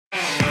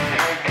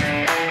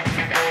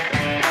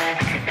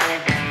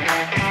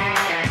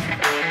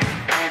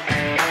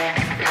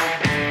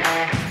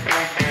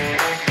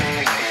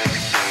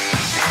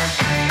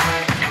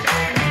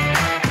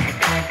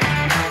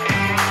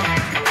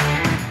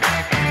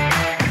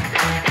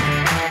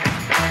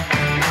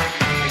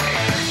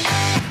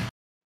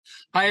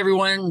Hi,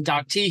 everyone.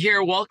 Doc T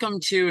here.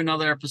 Welcome to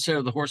another episode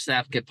of the Horse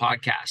Advocate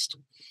podcast.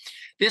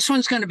 This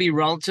one's going to be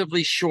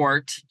relatively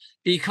short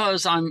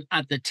because I'm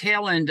at the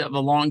tail end of a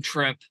long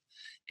trip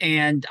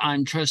and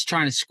I'm just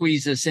trying to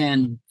squeeze this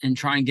in and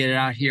try and get it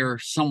out here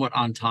somewhat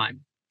on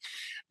time.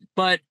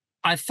 But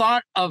I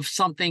thought of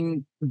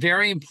something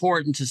very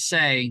important to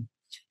say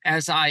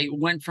as I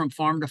went from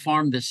farm to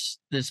farm this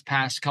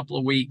past couple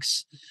of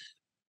weeks.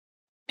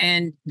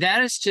 And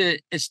that is to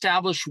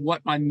establish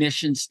what my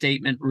mission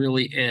statement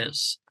really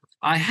is.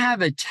 I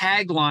have a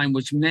tagline,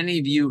 which many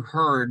of you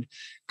heard,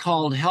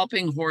 called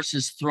Helping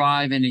Horses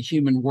Thrive in a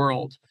Human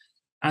World.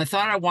 And I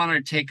thought I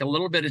wanted to take a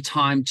little bit of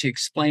time to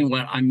explain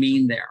what I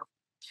mean there.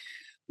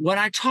 When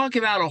I talk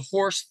about a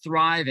horse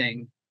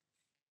thriving,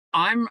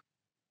 I'm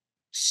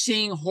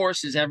seeing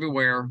horses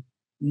everywhere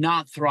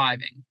not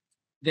thriving.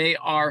 They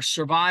are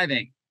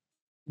surviving.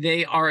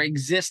 They are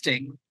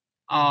existing.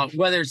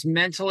 Whether it's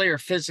mentally or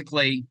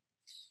physically,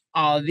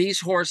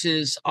 these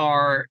horses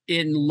are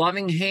in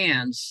loving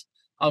hands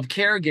of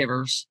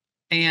caregivers,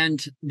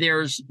 and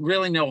there's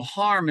really no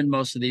harm in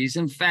most of these.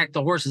 In fact,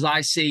 the horses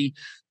I see,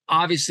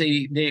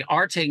 obviously, they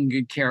are taking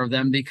good care of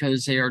them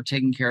because they are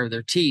taking care of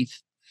their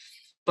teeth.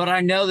 But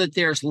I know that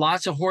there's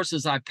lots of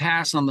horses I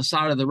pass on the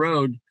side of the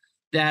road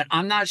that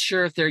I'm not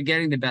sure if they're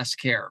getting the best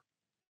care.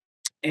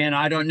 And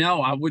I don't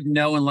know. I wouldn't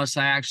know unless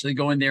I actually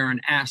go in there and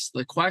ask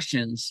the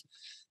questions.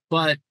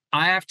 But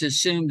I have to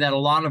assume that a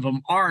lot of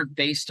them aren't,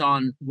 based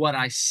on what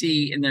I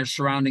see in their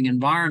surrounding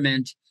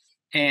environment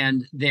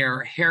and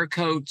their hair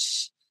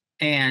coats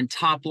and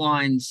top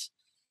lines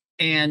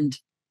and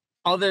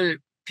other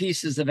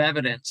pieces of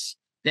evidence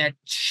that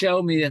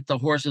show me that the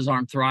horses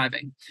aren't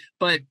thriving.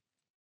 But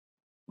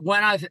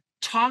when I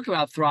talk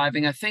about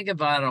thriving, I think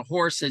about a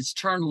horse that's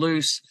turned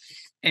loose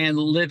and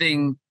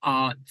living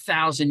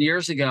 1,000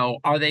 years ago.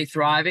 Are they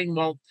thriving?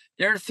 Well,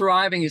 they're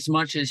thriving as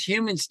much as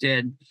humans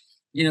did,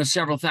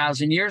 several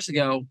thousand years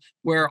ago,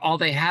 where all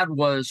they had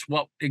was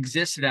what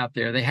existed out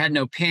there. They had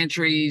no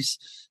pantries,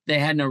 they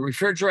had no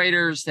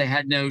refrigerators, they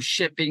had no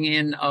shipping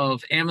in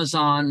of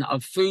Amazon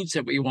of foods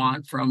that we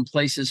want from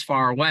places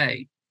far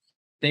away.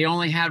 They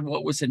only had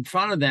what was in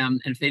front of them,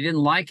 and if they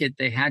didn't like it,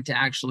 they had to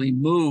actually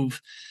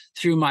move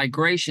through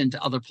migration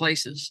to other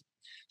places.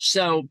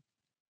 So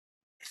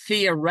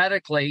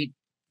theoretically,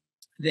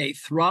 they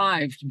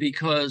thrived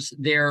because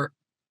their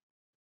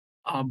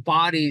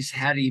bodies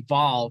had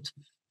evolved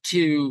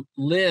to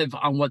live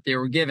on what they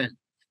were given.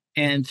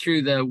 And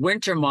through the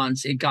winter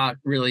months, it got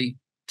really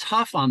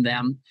tough on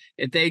them.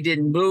 If they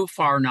didn't move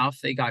far enough,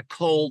 they got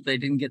cold, they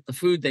didn't get the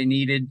food they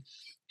needed,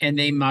 and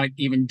they might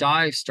even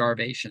die of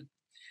starvation.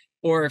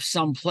 Or if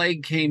some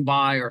plague came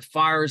by or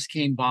fires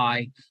came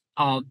by,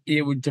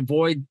 it would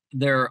devoid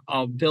their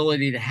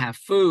ability to have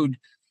food,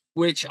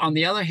 which, on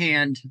the other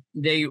hand,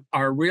 they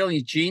are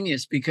really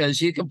genius,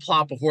 because you can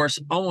plop a horse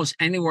almost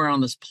anywhere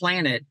on this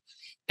planet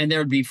and there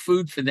would be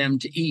food for them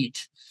to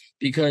eat,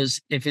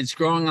 because if it's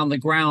growing on the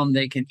ground,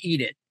 they can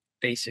eat it,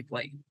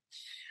 basically.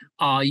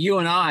 You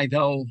and I,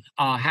 though,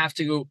 have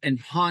to go and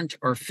hunt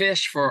or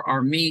fish for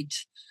our meat.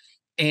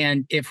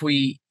 And if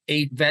we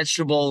ate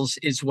vegetables,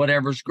 it's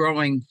whatever's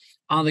growing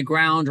on the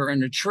ground or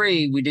in a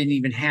tree. We didn't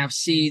even have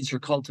seeds or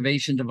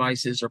cultivation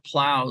devices or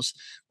plows.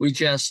 We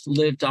just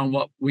lived on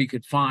what we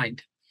could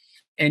find.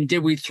 And did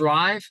we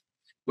thrive?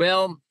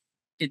 Well,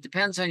 it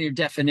depends on your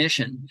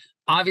definition.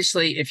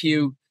 Obviously, if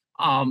you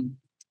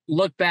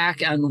look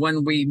back on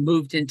when we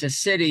moved into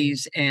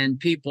cities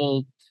and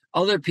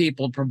other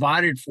people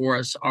provided for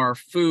us our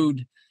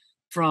food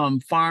from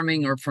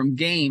farming or from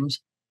games,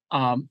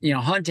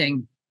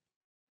 hunting,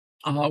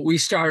 we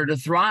started to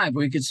thrive.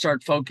 We could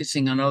start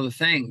focusing on other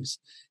things.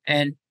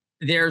 And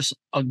there's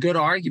a good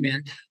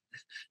argument,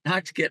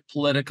 not to get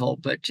political,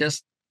 but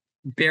just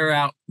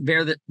bear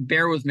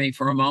with me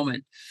for a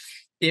moment.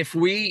 If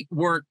we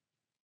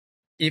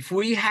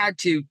had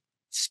to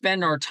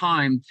spend our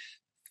time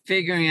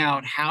figuring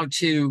out how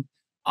to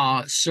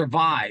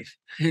survive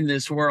in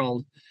this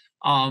world,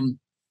 and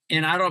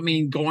I don't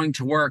mean going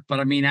to work, but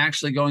I mean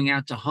actually going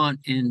out to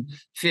hunt and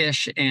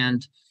fish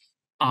and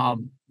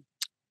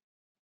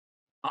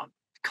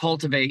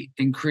cultivate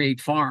and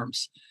create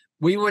farms,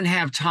 we wouldn't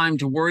have time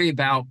to worry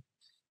about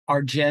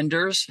our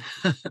genders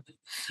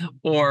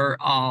or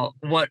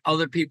what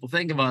other people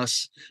think of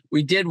us.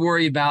 We did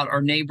worry about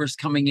our neighbors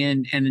coming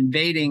in and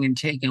invading and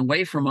taking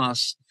away from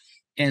us,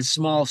 and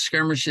small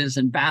skirmishes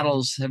and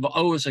battles have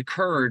always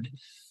occurred.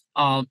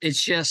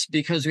 It's just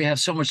because we have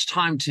so much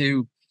time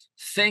to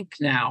think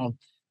now.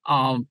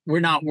 We're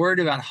not worried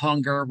about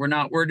hunger. We're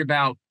not worried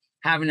about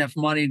having enough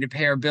money to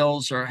pay our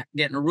bills or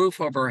getting a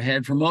roof over our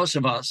head. For most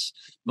of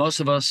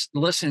us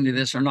listening to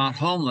this are not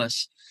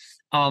homeless.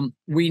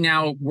 We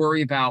now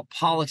worry about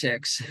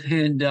politics,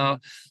 and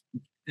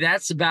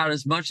that's about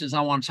as much as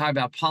I want to talk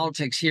about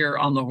politics here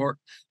on the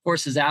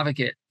Horses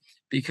Advocate,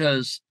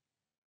 because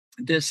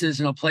this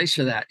isn't a place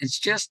for that. It's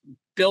just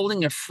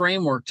building a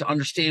framework to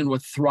understand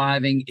what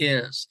thriving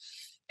is.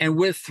 And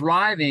with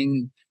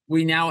thriving,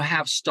 we now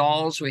have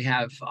stalls, we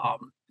have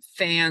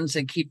fans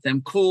that keep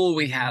them cool.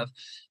 We have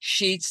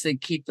sheets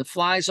that keep the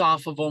flies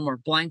off of them, or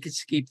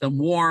blankets to keep them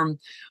warm.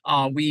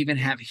 We even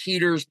have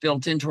heaters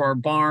built into our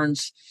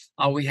barns.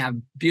 We have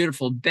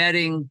beautiful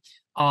bedding.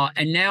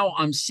 And now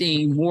I'm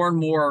seeing more and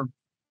more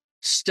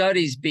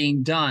studies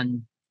being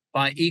done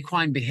by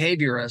equine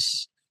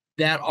behaviorists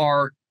that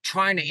are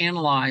trying to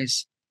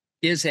analyze,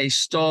 is a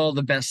stall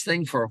the best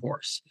thing for a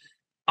horse?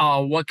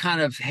 What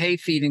kind of hay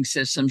feeding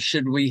system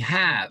should we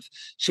have?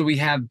 Should we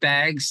have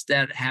bags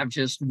that have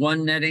just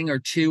one netting, or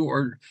two,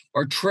 or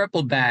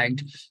triple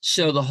bagged,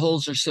 so the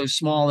holes are so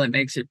small that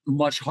makes it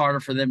much harder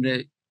for them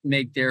to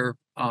make their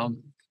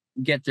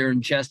get their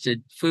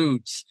ingested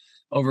foods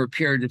over a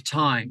period of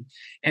time?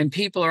 And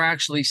people are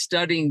actually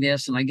studying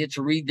this, and I get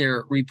to read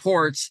their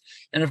reports.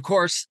 And of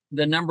course,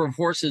 the number of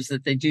horses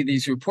that they do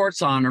these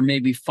reports on are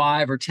maybe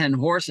 5 or 10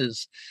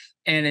 horses,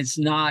 and it's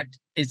not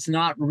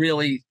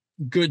really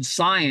good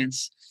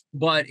science,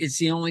 but it's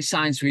the only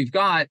science we've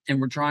got,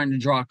 and we're trying to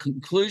draw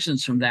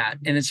conclusions from that.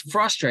 And it's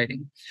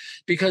frustrating,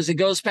 because it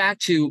goes back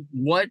to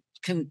what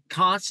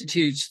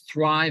constitutes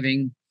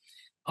thriving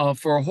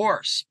for a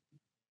horse.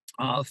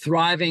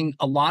 Thriving,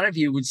 a lot of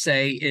you would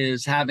say,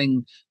 is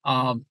having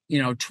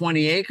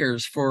 20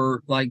 acres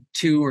for like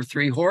 2 or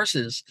 3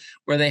 horses,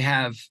 where they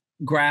have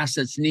grass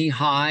that's knee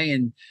high,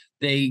 and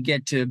they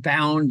get to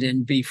bound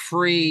and be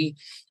free,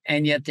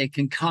 and yet they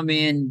can come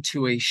in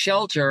to a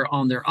shelter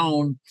on their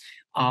own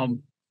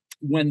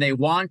when they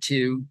want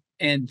to,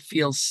 and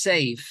feel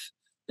safe.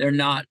 They're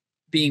not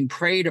being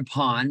preyed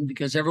upon,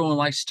 because everyone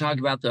likes to talk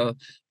about the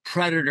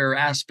predator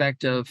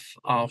aspect of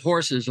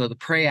horses, or the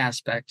prey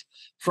aspect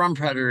from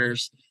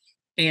predators.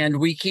 And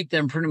we keep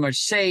them pretty much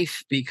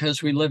safe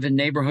because we live in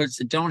neighborhoods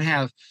that don't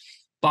have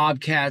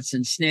bobcats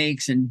and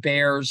snakes and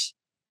bears,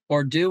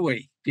 or do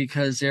we?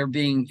 Because they're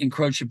being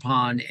encroached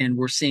upon, and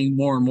we're seeing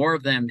more and more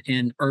of them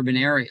in urban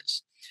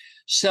areas.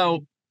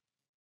 So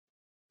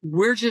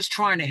we're just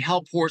trying to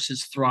help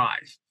horses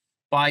thrive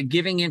by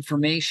giving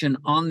information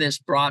on this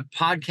broad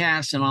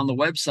podcast and on the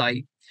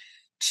website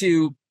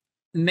to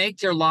make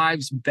their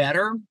lives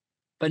better,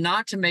 but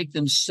not to make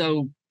them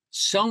so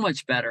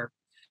much better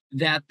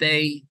that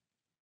they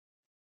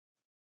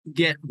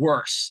get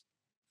worse.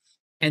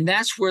 And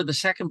that's where the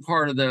second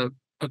part of the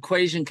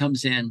equation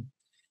comes in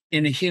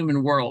a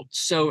human world.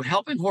 So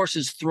helping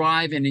horses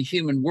thrive in a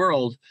human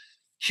world,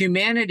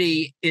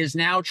 humanity is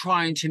now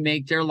trying to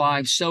make their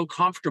lives so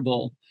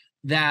comfortable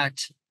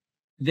that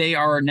they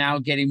are now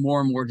getting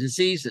more and more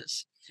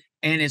diseases.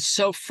 And it's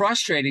so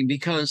frustrating,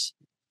 because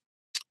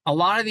a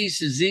lot of these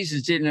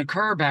diseases didn't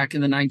occur back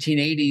in the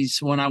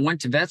 1980s when I went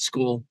to vet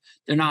school.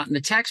 They're not in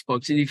the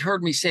textbooks. And you've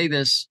heard me say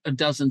this a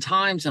dozen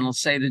times, and I'll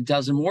say it a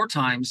dozen more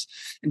times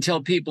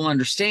until people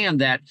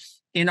understand that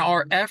in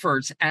our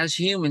efforts as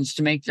humans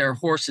to make our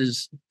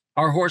horses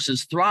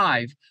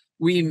thrive,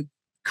 we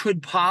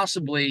could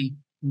possibly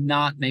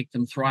not make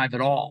them thrive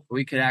at all.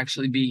 We could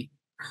actually be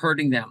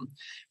hurting them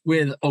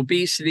with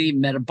obesity,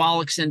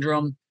 metabolic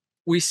syndrome.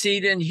 We see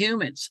it in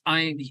humans.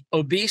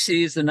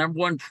 Obesity is the number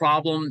one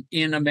problem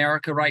in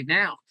America right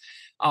now.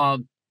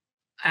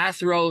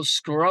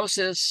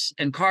 Atherosclerosis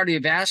and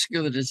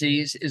cardiovascular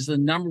disease is the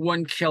number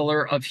one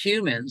killer of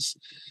humans,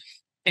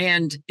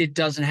 and it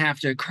doesn't have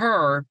to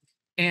occur.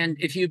 And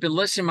if you've been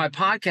listening to my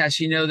podcast,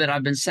 you know that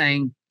I've been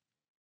saying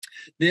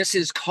this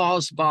is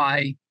caused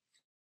by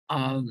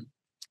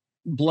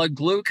blood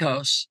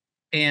glucose,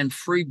 and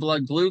free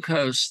blood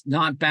glucose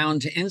not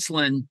bound to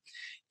insulin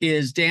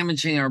is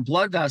damaging our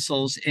blood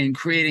vessels and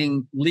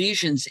creating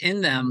lesions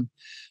in them,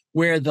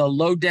 where the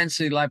low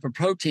density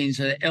lipoproteins,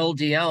 or the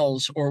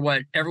LDLs, or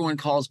what everyone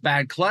calls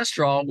bad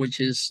cholesterol, which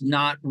is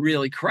not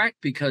really correct,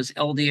 because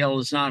LDL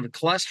is not a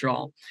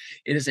cholesterol,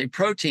 it is a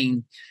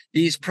protein.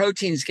 These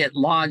proteins get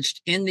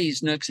lodged in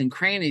these nooks and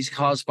crannies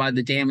caused by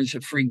the damage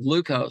of free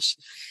glucose.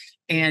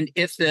 And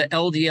if the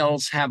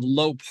LDLs have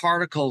low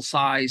particle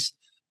size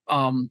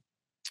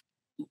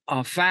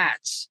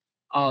fats,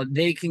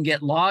 they can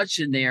get lodged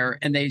in there,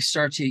 and they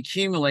start to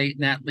accumulate,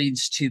 and that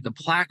leads to the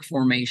plaque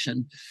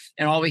formation.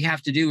 And all we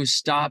have to do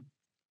is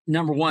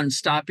number one,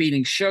 stop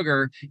eating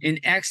sugar in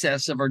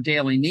excess of our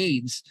daily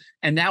needs,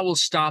 and that will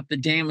stop the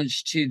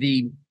damage to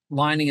the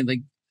lining of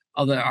the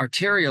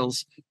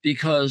arterioles,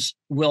 because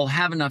we'll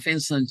have enough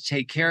insulin to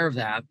take care of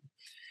that.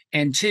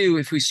 And two,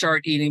 if we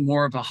start eating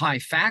more of a high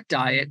fat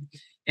diet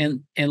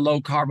and low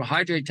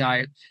carbohydrate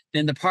diet,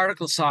 then the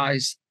particle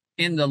size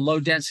in the low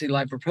density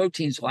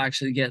lipoproteins will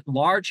actually get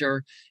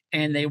larger,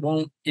 and they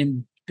won't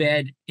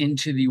embed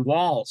into the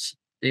walls.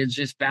 They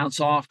just bounce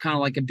off, kind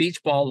of like a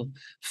beach ball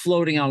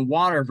floating on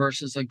water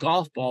versus a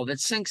golf ball that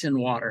sinks in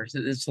water.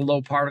 It's a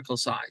low particle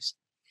size.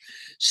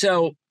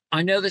 So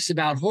I know this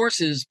about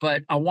horses,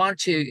 but I want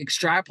to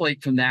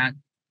extrapolate from that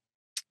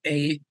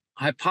a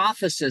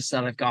hypothesis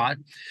that I've got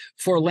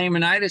for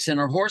laminitis in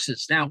our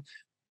horses. Now,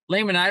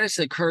 laminitis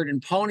occurred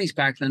in ponies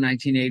back in the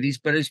 1980s,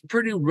 but it's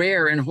pretty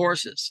rare in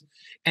horses.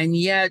 And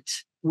yet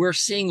we're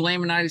seeing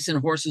laminitis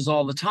in horses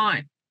all the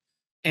time.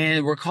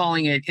 And we're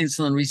calling it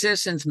insulin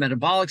resistance,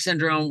 metabolic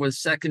syndrome with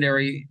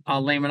secondary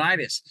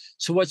laminitis.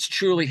 So what's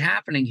truly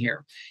happening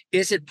here?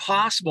 Is it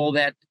possible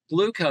that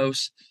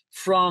glucose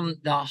from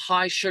the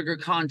high sugar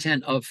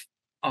content of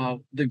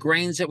the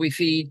grains that we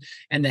feed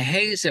and the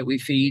hays that we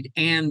feed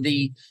and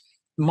the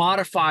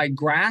modified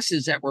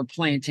grasses that we're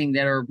planting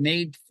that are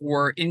made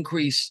for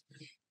increased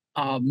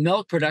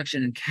milk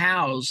production in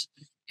cows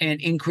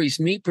and increased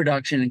meat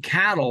production in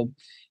cattle,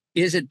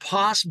 is it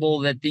possible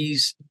that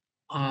these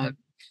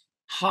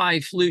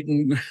highly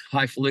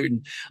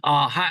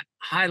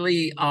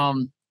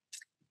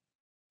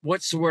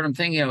what's the word I'm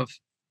thinking of?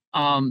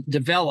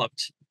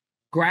 Developed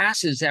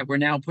grasses that we're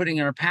now putting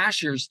in our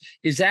pastures,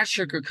 is that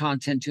sugar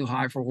content too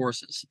high for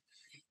horses?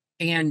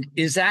 And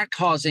is that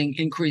causing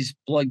increased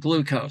blood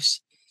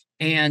glucose?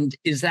 And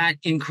is that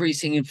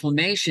increasing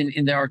inflammation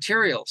in the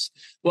arterioles?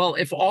 Well,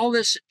 if all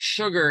this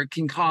sugar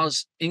can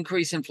cause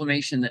increased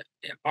inflammation in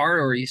the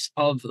arteries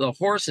of the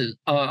horses,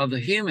 of the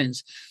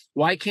humans,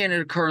 why can't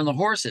it occur in the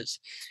horses?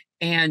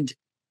 And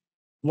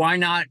why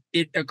not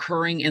it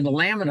occurring in the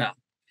lamina,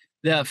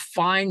 the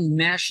fine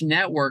mesh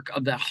network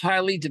of the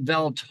highly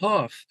developed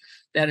hoof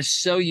that is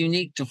so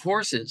unique to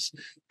horses?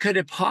 Could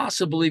it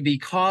possibly be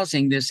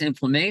causing this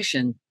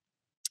inflammation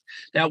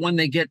that when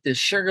they get this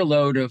sugar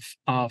load of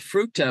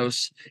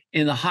fructose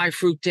in the high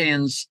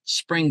fructans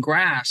spring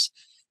grass,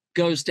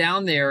 goes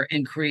down there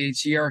and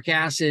creates uric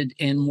acid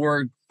and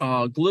more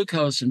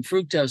glucose and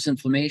fructose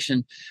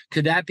inflammation?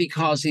 Could that be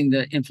causing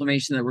the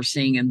inflammation that we're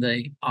seeing in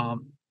the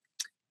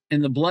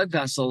blood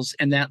vessels,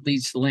 and that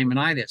leads to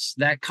laminitis?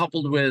 That,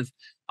 coupled with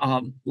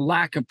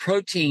lack of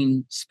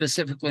protein,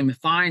 specifically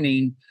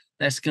methionine,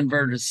 that's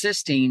converted to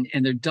cysteine,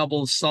 and they're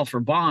double sulfur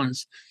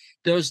bonds.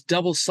 Those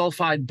double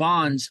sulfide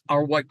bonds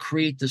are what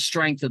create the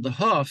strength of the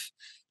hoof.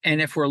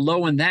 And if we're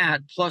low in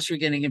that, plus we're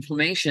getting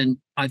inflammation,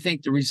 I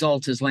think the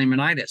result is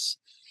laminitis.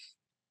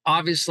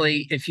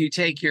 Obviously, if you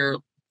take your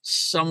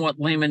somewhat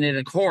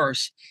laminitic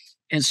horse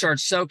and start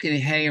soaking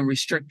hay and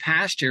restrict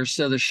pasture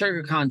so the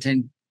sugar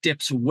content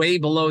dips way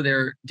below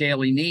their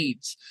daily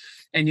needs,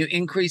 and you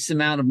increase the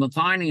amount of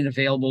methionine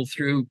available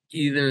through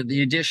either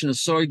the addition of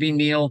soybean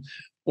meal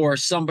or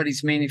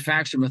somebody's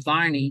manufactured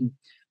methionine,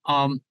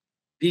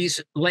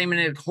 these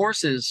laminitic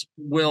horses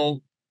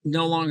will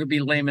no longer be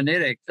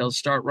laminitic. They'll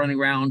start running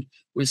around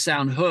with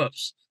sound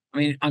hoofs. I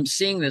mean, I'm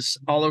seeing this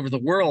all over the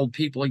world.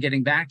 People are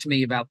getting back to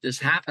me about this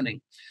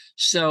happening.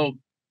 So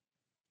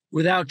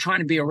without trying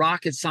to be a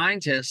rocket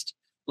scientist,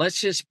 let's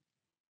just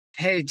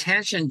pay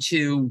attention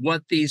to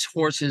what these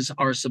horses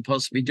are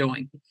supposed to be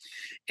doing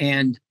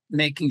and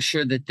making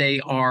sure that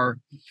they are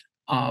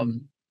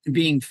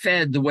being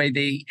fed the way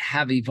they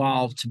have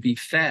evolved to be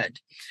fed.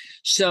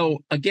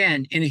 So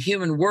again, in a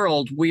human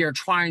world, we are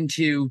trying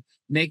to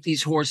make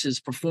these horses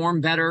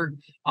perform better.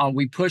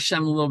 We push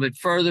them a little bit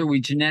further.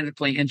 We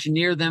genetically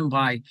engineer them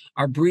by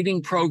our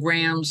breeding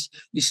programs.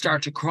 We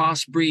start to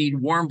crossbreed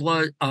warm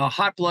blood,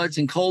 hot bloods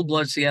and cold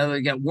bloods together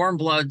to get warm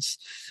bloods.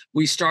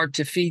 We start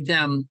to feed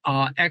them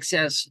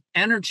excess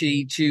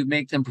energy to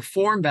make them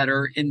perform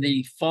better in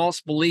the false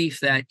belief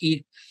that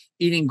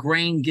eating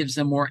grain gives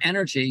them more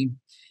energy.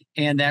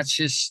 And that's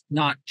just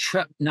not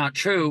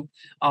true.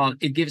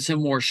 It gives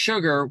them more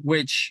sugar,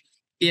 which,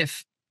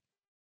 if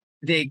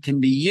they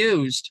can be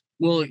used,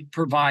 will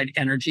provide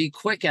energy,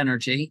 quick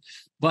energy.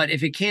 But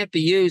if it can't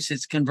be used,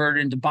 it's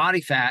converted into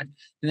body fat.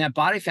 And that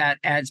body fat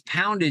adds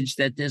poundage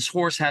that this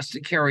horse has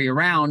to carry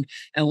around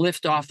and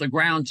lift off the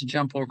ground to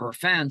jump over a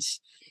fence.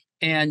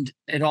 And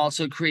it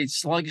also creates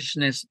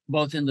sluggishness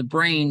both in the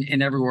brain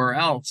and everywhere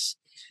else.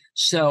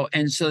 So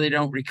they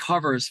don't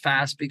recover as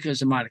fast because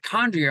the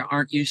mitochondria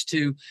aren't used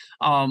to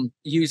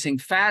using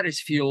fat as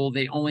fuel.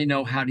 They only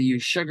know how to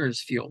use sugar as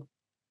fuel.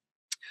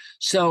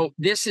 So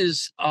this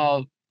is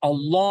a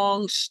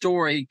long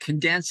story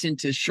condensed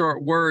into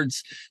short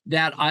words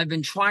that I've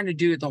been trying to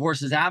do at the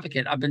Horse's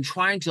Advocate. I've been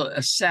trying to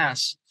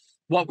assess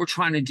what we're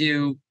trying to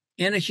do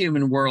in a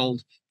human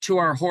world to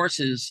our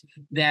horses,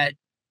 that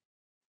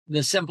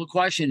the simple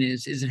question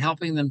is it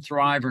helping them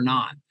thrive or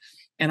not?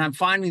 And I'm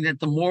finding that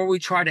the more we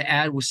try to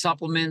add with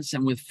supplements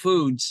and with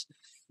foods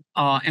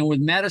and with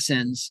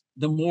medicines,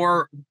 the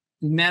more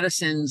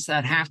medicines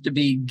that have to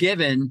be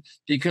given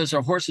because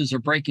our horses are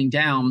breaking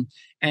down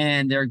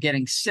and they're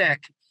getting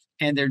sick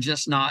and they're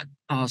just not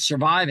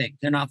surviving.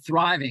 They're not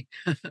thriving,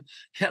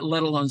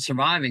 let alone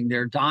surviving.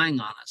 They're dying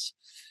on us.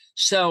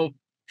 So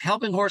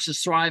helping horses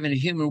thrive in a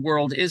human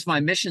world is my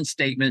mission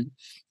statement.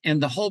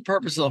 And the whole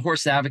purpose of the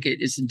Horse Advocate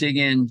is to dig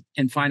in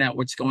and find out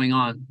what's going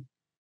on.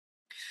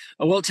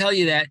 I will tell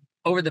you that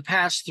over the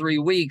past 3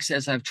 weeks,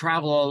 as I've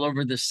traveled all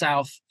over the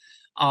South,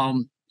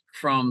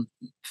 from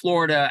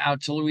Florida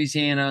out to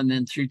Louisiana and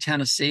then through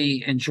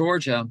Tennessee and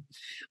Georgia,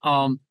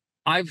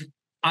 I've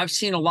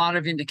seen a lot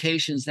of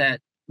indications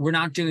that we're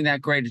not doing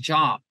that great a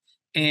job.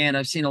 And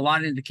I've seen a lot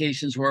of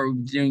indications where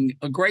we're doing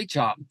a great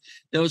job.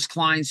 Those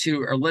clients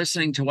who are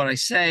listening to what I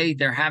say,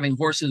 they're having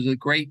horses with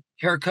great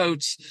hair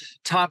coats,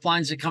 top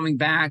lines are coming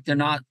back, they're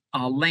not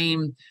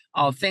lame.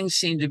 Things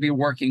seem to be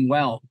working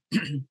well.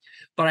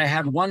 But I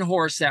had one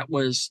horse that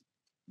was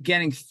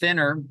getting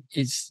thinner.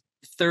 It's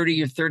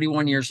 30 or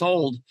 31 years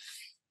old.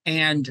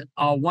 And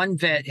one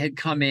vet had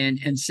come in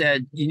and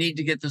said, you need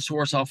to get this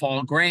horse off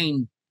all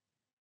grain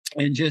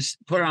and just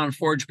put it on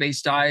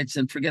forage-based diets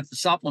and forget the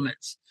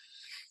supplements.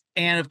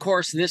 And of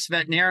course, this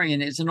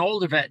veterinarian is an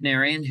older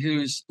veterinarian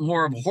who's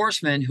more of a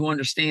horseman who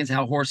understands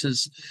how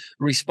horses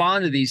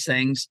respond to these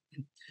things.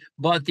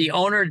 But the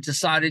owner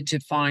decided to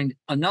find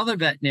another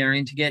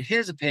veterinarian to get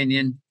his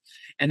opinion.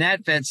 And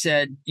that vet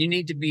said, you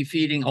need to be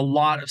feeding a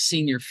lot of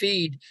senior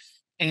feed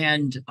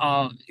and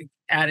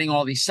adding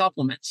all these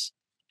supplements.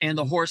 And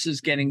the horse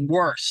is getting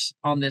worse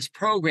on this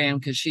program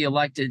because she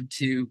elected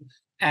to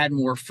add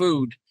more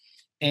food.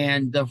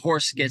 And the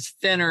horse gets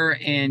thinner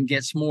and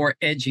gets more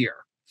edgier.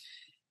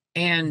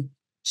 And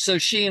so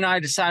she and I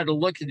decided to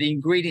look at the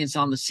ingredients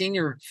on the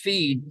senior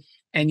feed.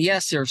 And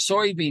yes, there's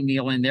soybean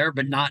meal in there,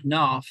 but not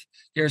enough.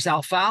 There's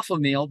alfalfa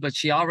meal, but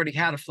she already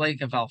had a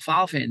flake of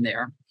alfalfa in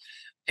there.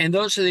 And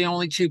those are the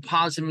only two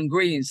positive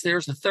ingredients.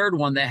 There's the third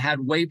one that had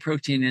whey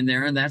protein in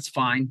there, and that's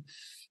fine.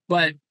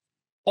 But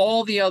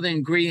all the other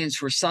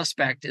ingredients were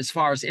suspect as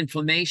far as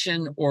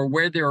inflammation or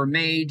where they were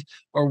made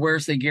or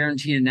where's the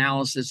guaranteed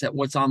analysis that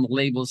what's on the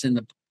labels in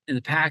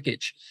the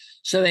package.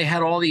 So they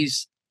had all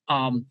these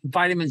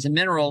vitamins and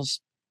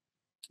minerals,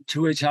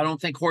 to which I don't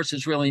think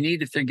horses really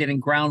need if they're getting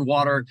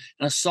groundwater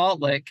and a salt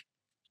lick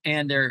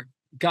and their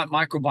gut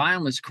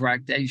microbiome is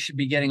correct. They should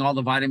be getting all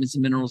the vitamins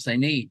and minerals they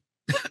need.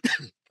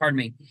 Pardon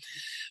me.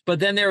 But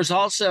then there's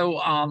also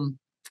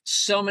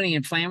so many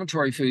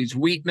inflammatory foods: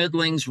 wheat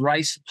middlings,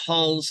 rice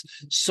hulls,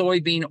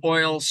 soybean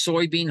oil,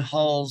 soybean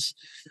hulls,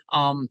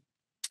 and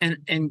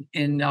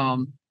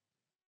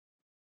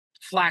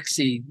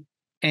flaxseed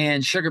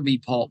and sugar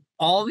beet pulp.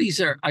 All these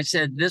are, I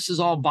said, this is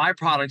all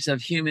byproducts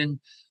of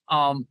human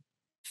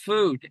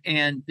food,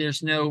 and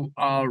there's no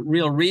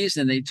real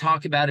reason. They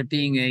talk about it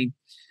being a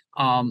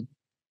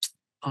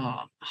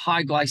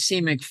high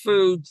glycemic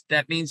food.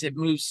 That means it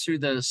moves through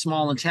the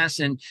small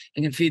intestine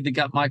and can feed the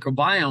gut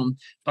microbiome.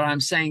 But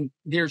I'm saying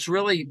there's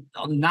really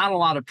not a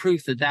lot of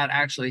proof that that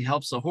actually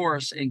helps the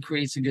horse and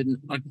creates a good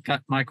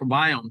gut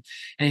microbiome.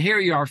 And here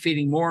you are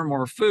feeding more and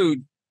more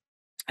food.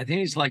 I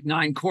think it's like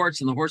 9 quarts,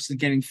 and the horse is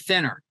getting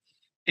thinner.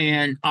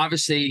 And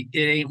obviously,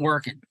 it ain't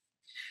working.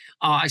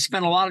 I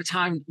spent a lot of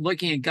time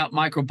looking at gut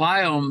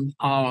microbiome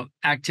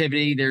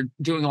activity. They're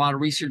doing a lot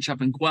of research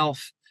up in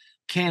Guelph,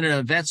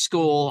 Canada vet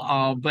school,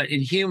 but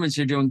in humans,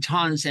 they're doing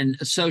tons and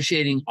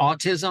associating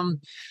autism,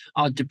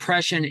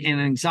 depression,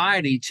 and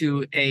anxiety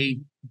to a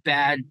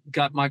bad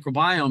gut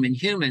microbiome in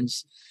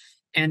humans,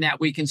 and that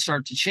we can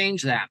start to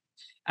change that.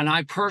 And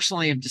I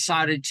personally have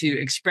decided to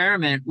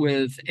experiment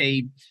with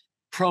a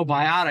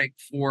probiotic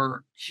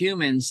for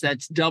humans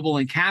that's double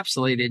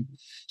encapsulated,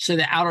 so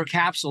the outer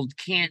capsule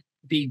can't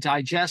be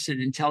digested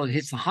until it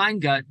hits the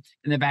hindgut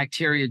and the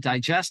bacteria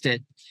digest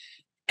it.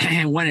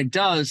 And when it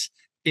does,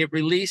 it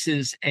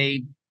releases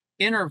a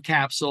inner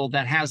capsule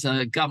that has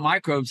gut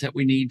microbes that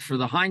we need for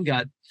the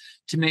hindgut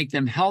to make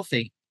them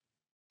healthy.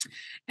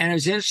 And it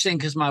was interesting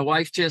because my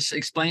wife just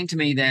explained to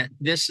me that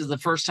this is the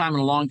first time in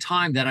a long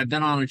time that I've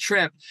been on a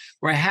trip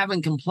where I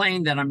haven't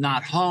complained that I'm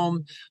not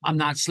home, I'm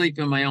not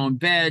sleeping in my own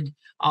bed,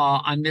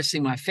 I'm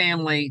missing my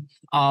family,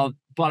 but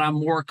I'm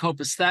more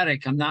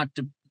copacetic. I'm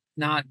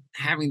not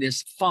having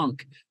this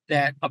funk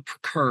that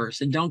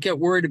occurs. And don't get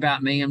worried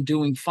about me. I'm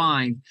doing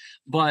fine.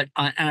 But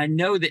and I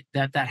know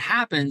that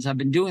happens. I've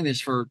been doing this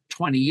for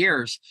 20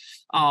 years.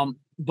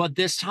 But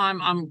this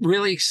time I'm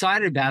really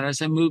excited about it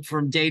as I move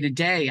from day to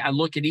day. I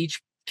look at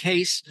each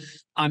case.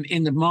 I'm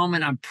in the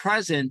moment. I'm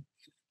present.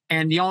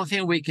 And the only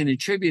thing we can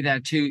attribute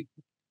that to,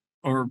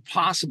 or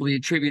possibly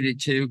attribute it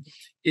to,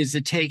 is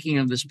the taking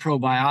of this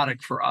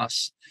probiotic for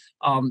us.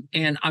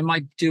 And I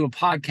might do a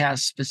podcast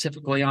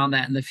specifically on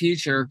that in the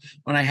future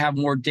when I have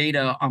more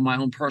data on my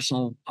own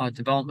personal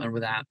development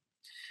with that.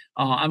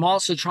 I'm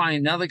also trying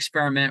another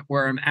experiment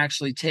where I'm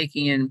actually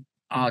taking in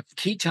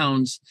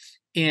ketones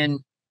in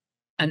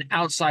an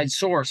outside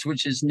source,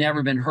 which has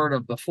never been heard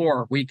of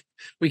before.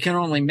 We can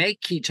only make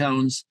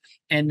ketones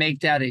and make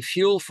that a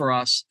fuel for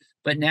us.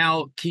 But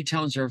now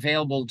ketones are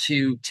available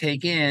to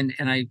take in,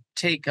 and I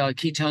take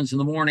ketones in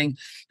the morning,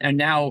 and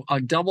now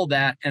double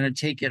that, and I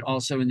take it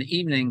also in the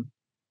evening.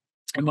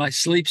 And my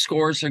sleep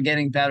scores are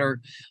getting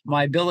better.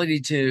 My ability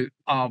to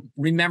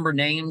remember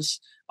names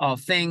of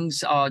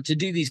things, to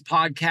do these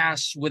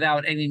podcasts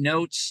without any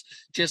notes,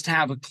 just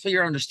have a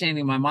clear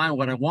understanding in my mind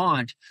what I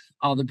want.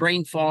 The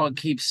brain fog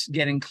keeps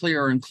getting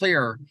clearer and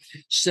clearer.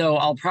 So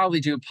I'll probably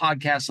do a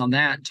podcast on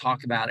that and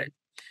talk about it.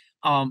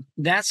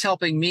 That's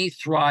helping me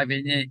thrive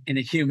in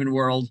a human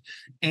world.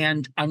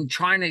 And I'm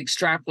trying to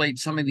extrapolate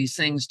some of these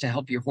things to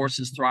help your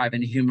horses thrive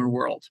in a human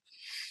world.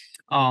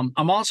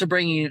 I'm also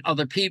bringing in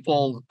other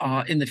people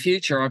in the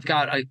future. I've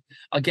got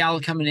a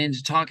gal coming in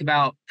to talk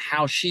about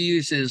how she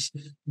uses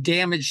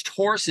damaged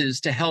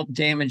horses to help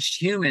damaged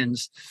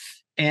humans.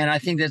 And I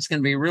think that's going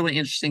to be a really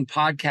interesting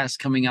podcast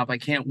coming up. I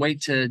can't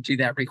wait to do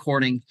that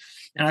recording.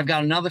 And I've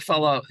got another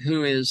fellow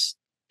who is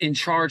in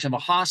charge of a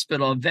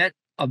hospital,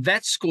 a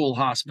vet school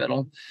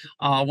hospital,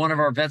 one of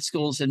our vet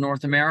schools in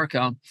North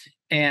America.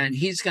 and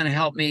he's going to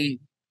help me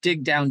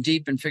dig down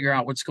deep and figure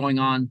out what's going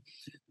on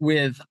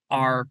with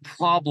our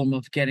problem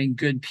of getting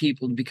good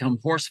people to become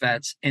horse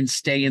vets and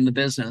stay in the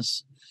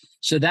business.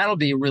 So that'll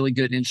be a really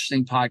good,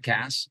 interesting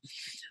podcast.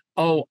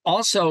 Oh,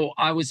 also,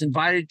 I was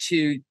invited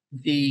to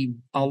the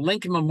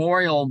Lincoln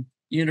Memorial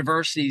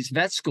University's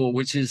vet school,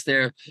 which is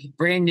their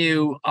brand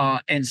new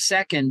and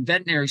second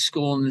veterinary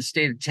school in the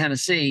state of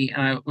Tennessee.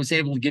 And I was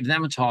able to give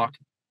them a talk.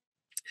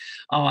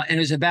 And it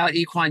was about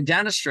equine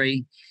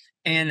dentistry.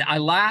 And I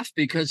laughed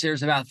because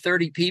there's about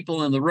 30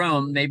 people in the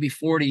room, maybe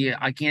 40,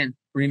 I can't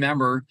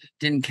remember,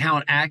 didn't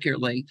count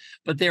accurately,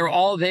 but they were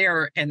all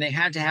there and they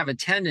had to have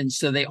attendance.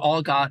 So they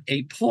all got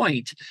a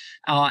point.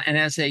 And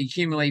as they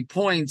accumulate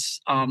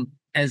points,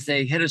 as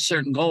they hit a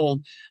certain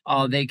goal,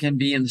 they can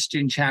be in the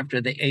student chapter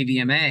of the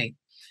AVMA.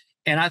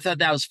 And I thought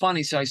that was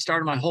funny. So I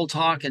started my whole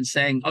talk and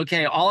saying,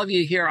 okay, all of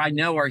you here I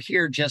know are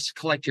here just to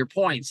collect your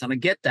points. And I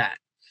get that.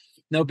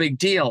 No big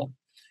deal.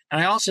 And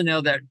I also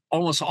know that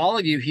almost all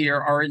of you here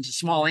are into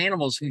small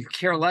animals who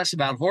care less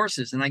about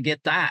horses, and I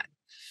get that.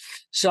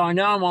 So I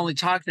know I'm only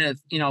talking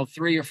to,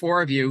 3 or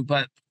 4 of you,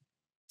 but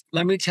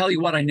let me tell you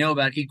what I know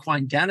about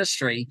equine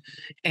dentistry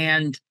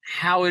and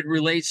how it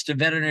relates to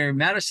veterinary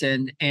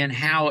medicine and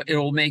how it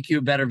will make you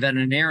a better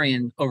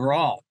veterinarian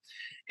overall.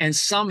 And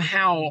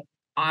somehow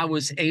I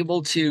was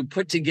able to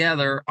put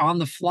together on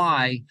the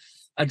fly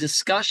a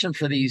discussion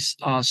for these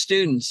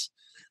students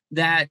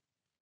that,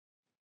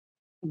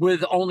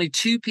 with only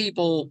 2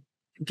 people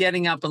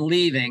getting up and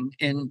leaving,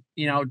 and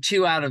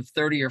 2 out of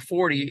 30 or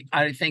 40,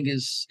 I think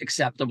is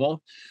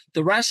acceptable.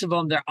 The rest of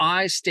them, their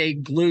eyes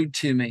stayed glued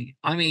to me.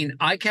 I mean,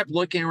 I kept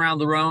looking around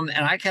the room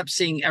and I kept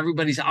seeing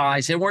everybody's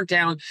eyes. They weren't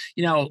down,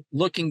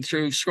 looking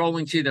through,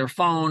 scrolling through their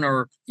phone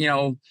or,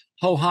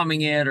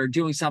 ho-humming it or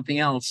doing something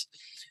else.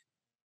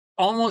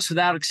 Almost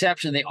without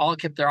exception, they all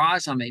kept their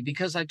eyes on me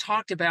because I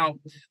talked about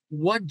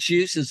what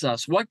juices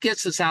us, what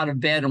gets us out of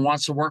bed and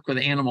wants to work with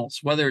animals,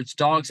 whether it's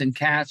dogs and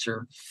cats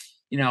or,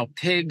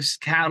 pigs,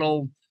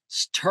 cattle,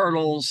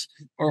 turtles,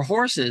 or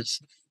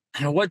horses,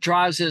 and what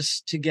drives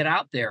us to get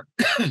out there.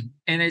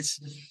 And it's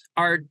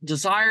our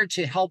desire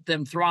to help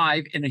them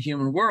thrive in a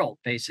human world,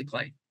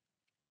 basically.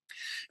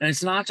 And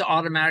it's not to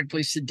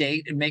automatically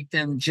sedate and make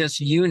them just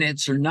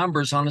units or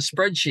numbers on a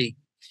spreadsheet.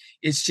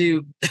 It's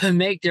to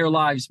make their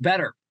lives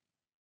better.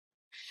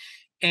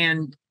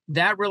 And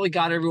that really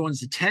got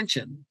everyone's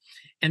attention.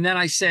 And then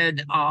I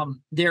said,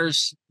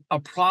 there's a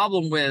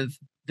problem with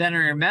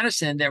veterinary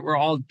medicine that we're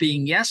all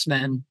being yes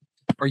men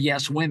or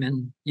yes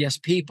women, yes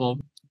people.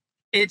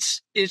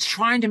 It's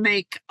trying to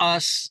make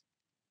us,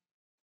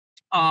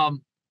 what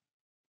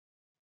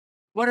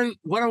do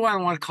I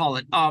want to call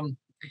it?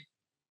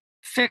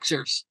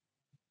 Fixers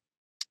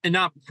and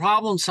not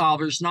problem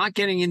solvers, not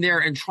getting in there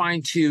and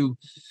trying to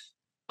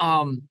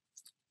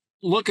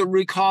look at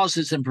root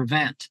causes and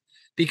prevent.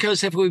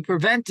 Because if we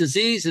prevent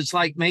disease, it's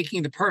like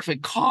making the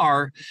perfect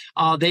car.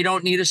 They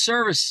don't need a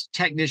service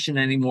technician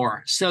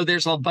anymore. So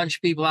there's a bunch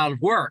of people out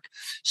of work.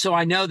 So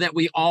I know that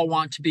we all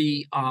want to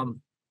be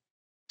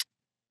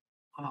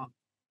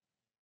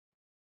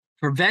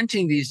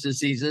preventing these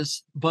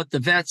diseases, but the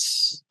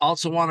vets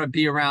also want to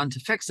be around to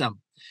fix them.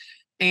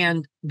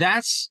 And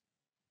that's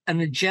an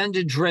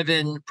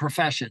agenda-driven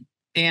profession.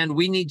 And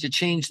we need to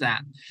change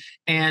that.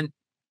 And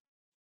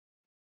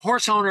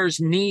horse owners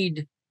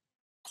need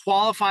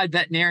qualified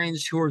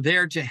veterinarians who are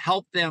there to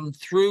help them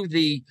through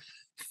the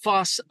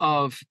fuss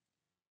of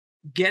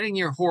getting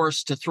your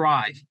horse to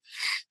thrive.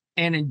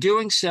 And in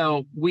doing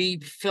so, we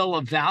fill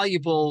a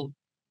valuable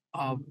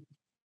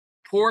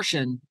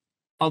portion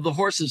of the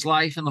horse's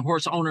life and the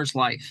horse owner's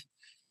life.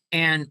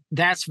 And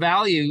that's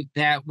value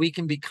that we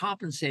can be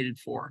compensated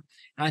for.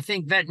 And I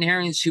think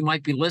veterinarians who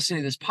might be listening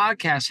to this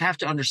podcast have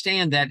to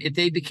understand that if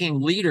they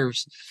became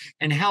leaders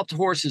and helped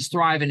horses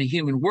thrive in a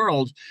human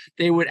world,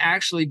 they would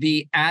actually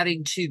be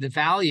adding to the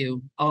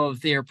value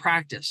of their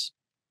practice.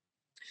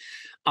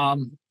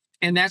 And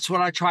that's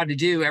what I try to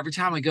do. Every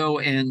time I go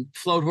and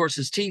float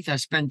horses' teeth, I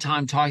spend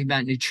time talking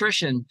about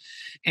nutrition.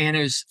 And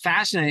it was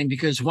fascinating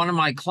because one of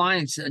my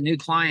clients, a new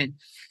client,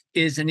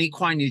 is an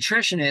equine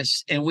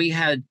nutritionist, and we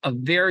had a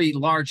very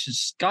large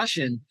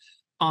discussion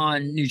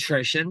on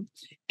nutrition.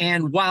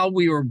 And while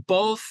we were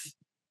both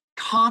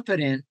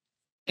competent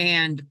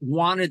and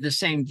wanted the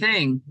same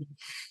thing,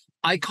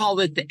 I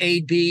call it the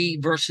AB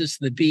versus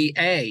the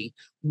BA,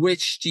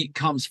 which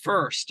comes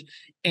first.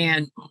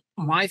 And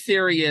my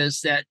theory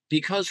is that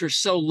because we're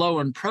so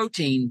low in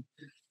protein,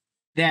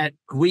 that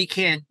we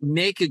can't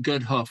make a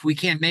good hoof, we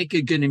can't make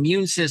a good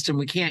immune system,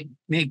 we can't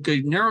make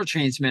good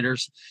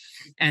neurotransmitters.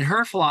 And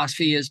her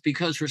philosophy is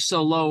because we're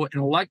so low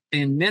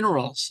in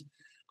minerals,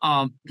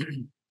 and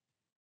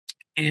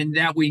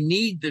that we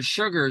need the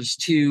sugars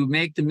to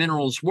make the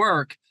minerals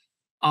work,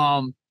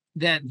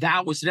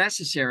 that was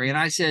necessary. And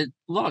I said,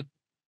 look,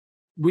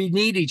 we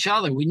need each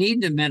other. We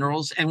need the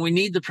minerals and we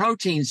need the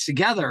proteins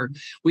together.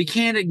 We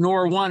can't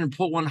ignore one and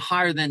put one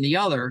higher than the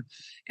other.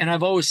 And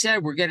I've always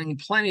said we're getting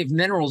plenty of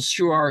minerals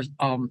through our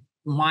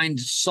mined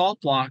salt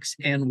blocks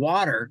and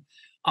water.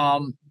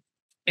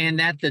 and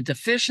that the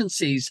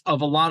deficiencies of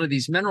a lot of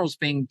these minerals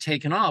being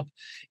taken up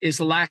is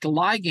the lack of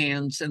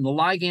ligands, and the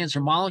ligands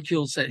are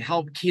molecules that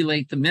help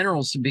chelate the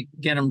minerals to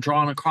get them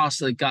drawn across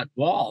the gut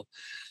wall.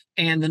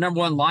 And the number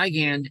one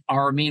ligand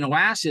are amino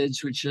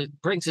acids, which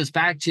brings us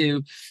back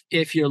to,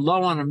 if you're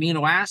low on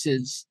amino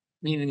acids,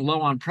 meaning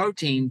low on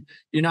protein,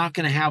 you're not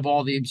going to have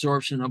all the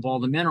absorption of all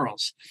the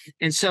minerals.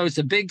 And so it's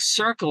a big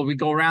circle. We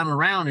go around and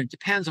around. It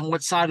depends on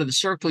what side of the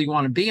circle you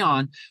want to be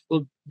on,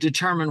 will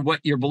determine what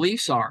your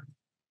beliefs are.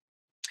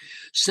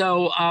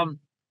 So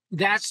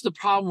that's the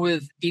problem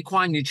with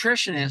equine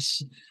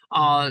nutritionists.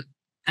 And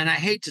I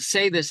hate to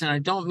say this, and I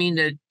don't mean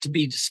to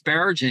be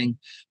disparaging,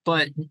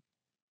 but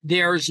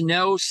there's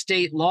no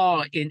state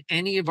law in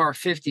any of our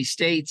 50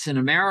 states in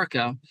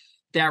America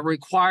that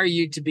require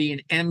you to be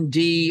an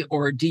MD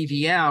or a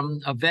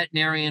DVM, a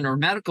veterinarian or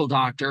medical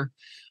doctor,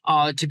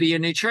 to be a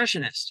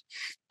nutritionist.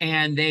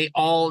 And they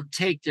all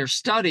take their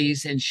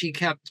studies, and she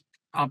kept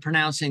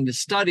pronouncing the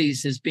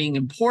studies as being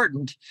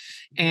important.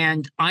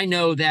 And I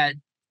know that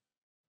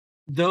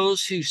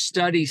those who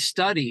study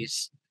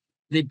studies,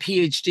 the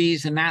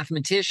PhDs and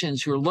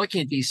mathematicians who are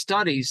looking at these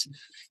studies,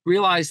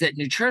 realize that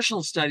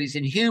nutritional studies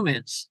in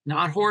humans,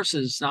 not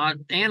horses, not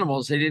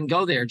animals, they didn't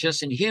go there,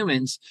 just in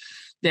humans,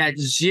 that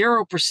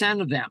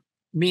 0% of them,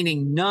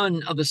 meaning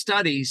none of the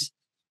studies,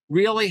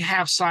 really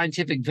have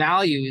scientific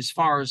value as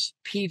far as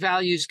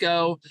p-values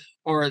go,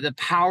 or the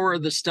power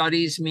of the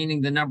studies,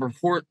 meaning the number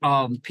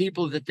of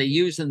people that they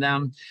use in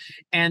them,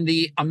 and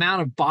the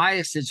amount of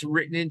bias that's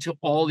written into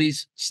all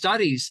these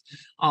studies.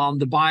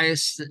 The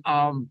bias,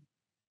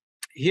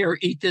 here,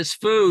 eat this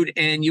food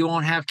and you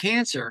won't have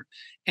cancer.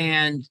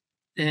 And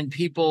then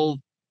people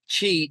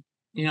cheat,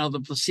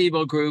 the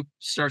placebo group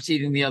starts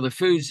eating the other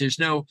foods. There's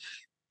no,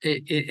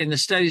 and the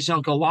studies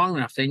don't go long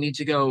enough. They need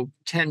to go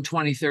 10,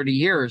 20, 30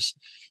 years,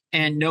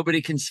 and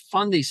nobody can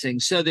fund these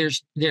things. So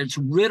there's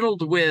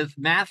riddled with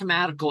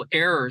mathematical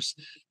errors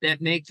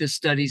that make the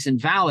studies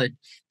invalid.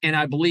 And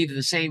I believe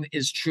the same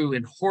is true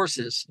in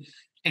horses.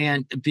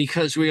 And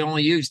because we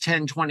only use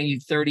 10, 20,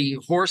 30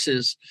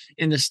 horses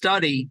in the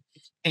study,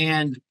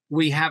 and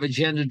we have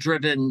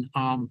agenda-driven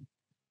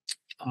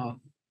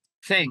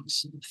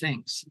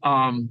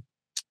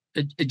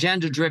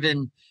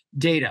agenda-driven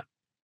data.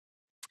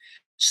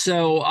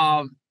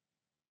 So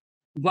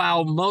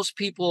while most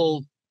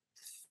people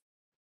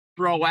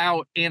throw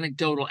out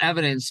anecdotal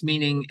evidence,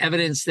 meaning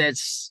evidence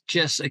that's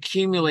just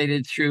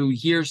accumulated through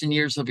years and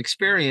years of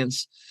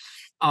experience,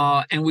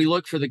 and we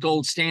look for the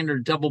gold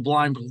standard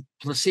double-blind,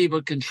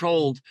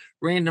 placebo-controlled,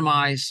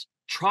 randomized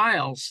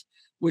trials,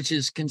 which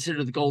is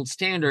considered the gold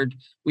standard,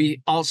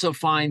 we also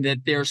find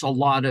that there's a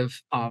lot of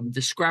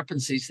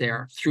discrepancies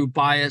there through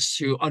bias,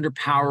 through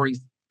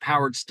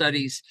underpowered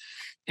studies,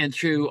 and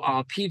through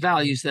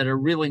p-values that are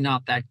really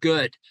not that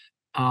good.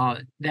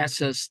 That's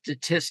a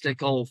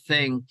statistical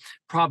thing,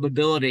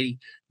 probability,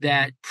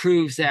 that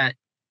proves that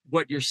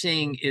what you're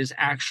seeing is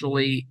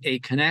actually a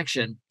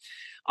connection.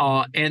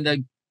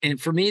 And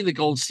for me, the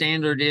gold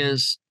standard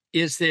is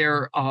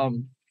there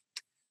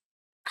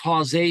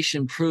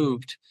causation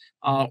proved?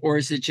 Or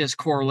is it just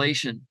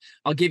correlation?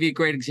 I'll give you a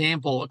great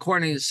example.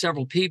 According to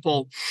several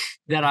people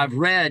that I've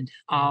read,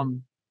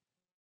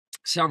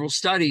 several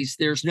studies,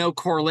 there's no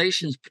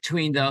correlations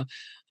between the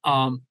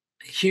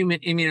human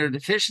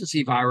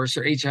immunodeficiency virus,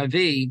 or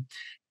HIV,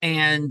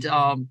 and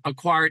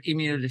acquired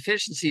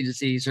immunodeficiency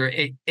disease, or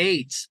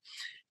AIDS.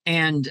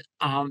 And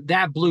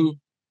that blew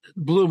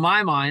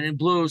my mind, and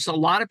blew a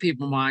lot of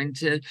people's mind,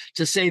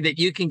 to say that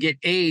you can get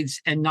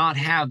AIDS and not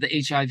have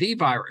the HIV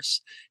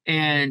virus.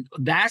 And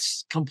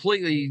that's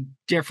completely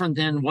different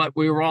than what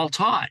we were all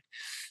taught.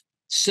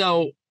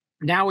 So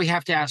now we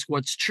have to ask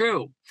what's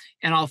true.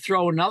 And I'll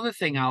throw another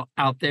thing out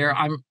there.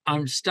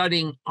 I'm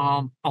studying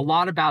a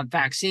lot about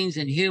vaccines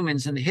in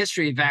humans and the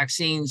history of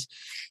vaccines,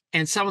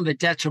 and some of the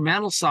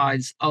detrimental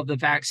sides of the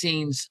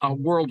vaccines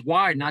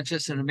worldwide, not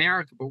just in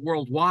America, but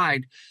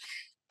worldwide.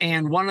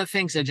 And one of the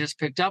things I just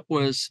picked up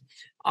was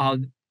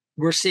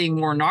we're seeing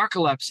more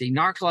narcolepsy.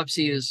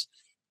 Narcolepsy is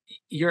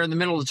you're in the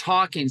middle of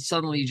talking,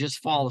 suddenly you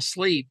just fall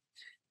asleep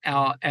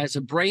as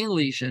a brain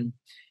lesion.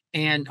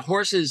 And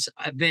horses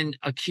have been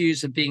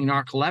accused of being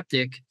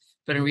narcoleptic,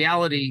 but in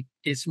reality,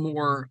 it's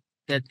more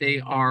that they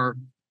are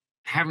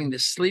having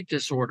this sleep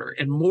disorder,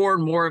 and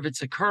more of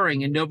it's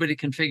occurring, and nobody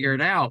can figure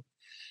it out.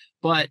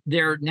 But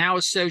they're now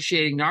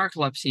associating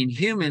narcolepsy in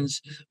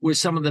humans with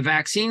some of the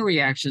vaccine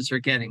reactions they're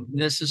getting.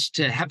 This is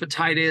to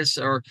hepatitis,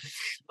 or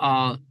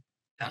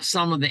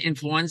some of the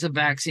influenza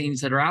vaccines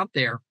that are out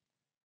there.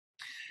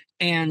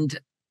 And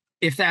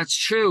if that's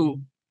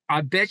true, I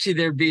bet you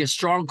there'd be a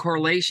strong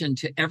correlation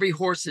to every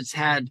horse that's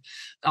had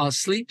a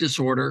sleep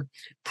disorder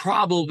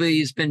probably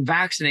has been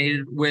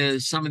vaccinated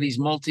with some of these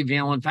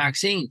multivalent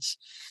vaccines.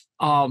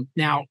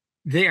 Now,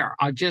 there.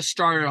 I've just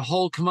started a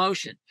whole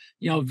commotion.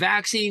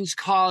 Vaccines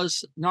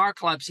cause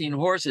narcolepsy in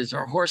horses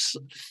or horse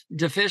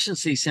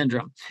deficiency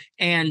syndrome.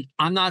 And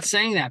I'm not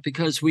saying that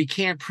because we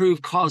can't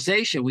prove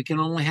causation. We can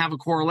only have a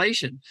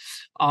correlation.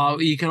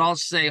 You can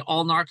also say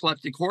all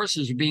narcoleptic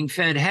horses are being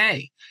fed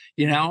hay,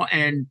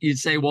 and you'd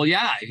say, well,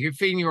 yeah, if you're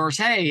feeding your horse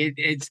hay,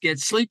 it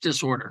gets sleep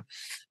disorder.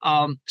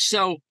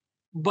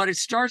 But it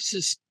starts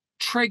to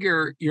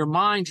trigger your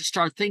mind to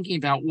start thinking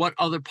about what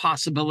other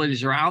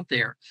possibilities are out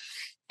there.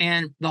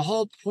 And the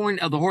whole point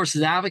of the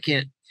horse's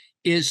advocate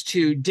is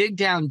to dig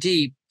down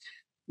deep,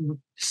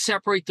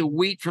 separate the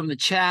wheat from the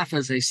chaff,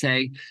 as they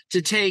say,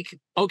 to take,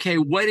 okay,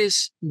 what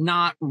is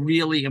not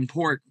really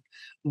important?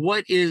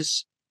 What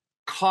is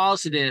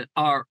causative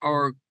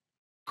or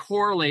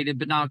correlated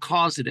but not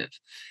causative?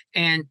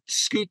 And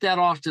scoot that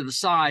off to the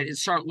side and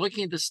start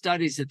looking at the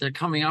studies that they're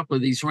coming up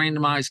with, these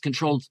randomized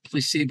controlled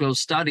placebo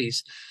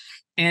studies.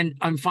 And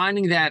I'm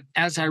finding that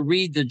as I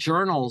read the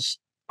journals,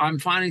 I'm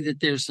finding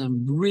that there's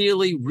some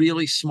really,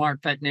 really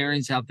smart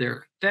veterinarians out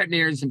there,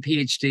 veterinarians and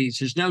PhDs.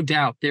 There's no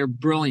doubt they're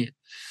brilliant.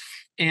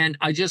 And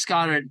I just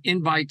got an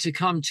invite to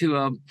come to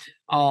an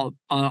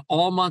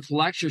all-month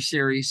lecture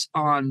series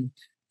on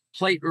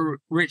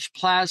platelet-rich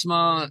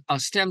plasma,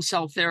 stem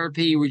cell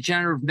therapy,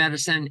 regenerative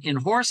medicine in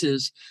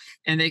horses.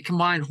 And they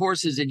combine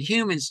horses and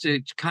humans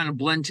to kind of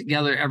blend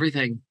together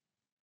everything.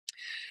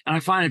 And I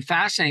find it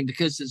fascinating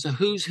because it's a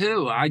who's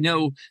who. I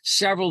know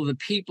several of the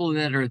people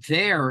that are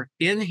there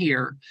in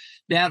here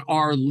that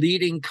are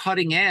leading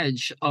cutting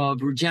edge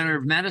of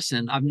regenerative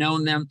medicine. I've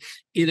known them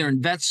either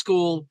in vet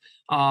school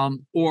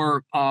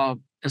or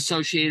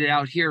associated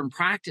out here in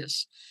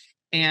practice.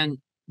 And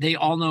they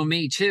all know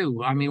me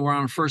too. I mean, we're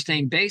on a first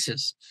name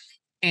basis.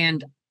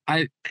 And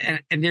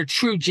they're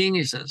true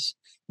geniuses.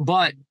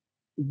 But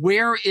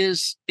where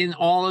is in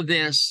all of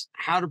this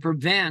how to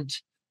prevent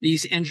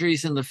these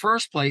injuries in the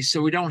first place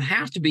so we don't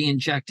have to be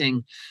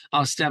injecting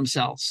stem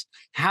cells?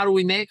 How do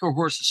we make our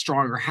horses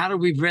stronger? How do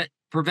we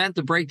prevent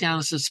the breakdown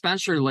of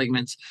suspensory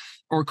ligaments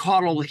or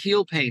caudal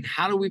heel pain?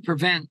 How do we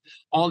prevent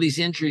all these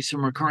injuries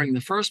from occurring in the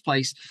first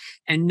place?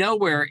 And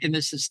nowhere in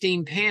this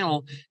esteemed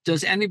panel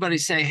does anybody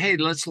say, hey,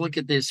 let's look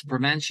at this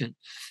prevention.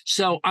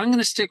 So I'm going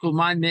to stick with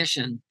my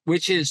mission,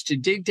 which is to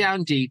dig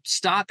down deep,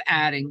 stop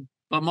adding,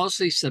 but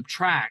mostly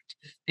subtract,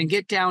 and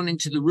get down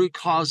into the root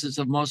causes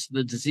of most of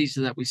the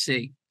diseases that we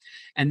see.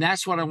 And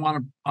that's what I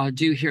want to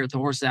do here at the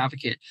Horse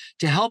Advocate.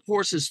 To help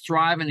horses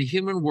thrive in a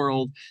human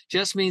world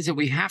just means that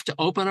we have to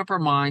open up our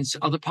minds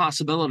to other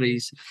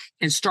possibilities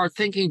and start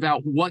thinking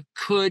about what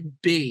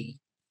could be,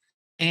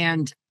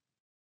 and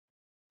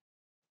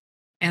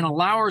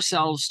allow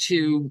ourselves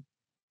to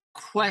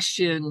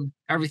question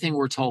everything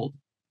we're told.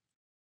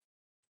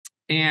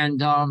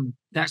 And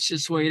that's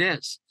just the way it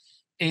is.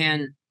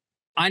 And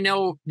I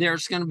know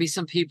there's going to be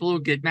some people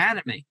who get mad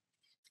at me.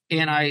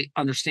 And I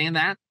understand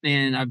that,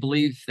 and I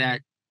believe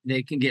that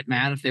they can get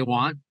mad if they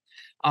want.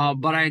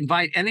 But I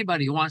invite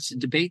anybody who wants to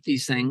debate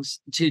these things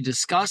to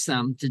discuss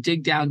them, to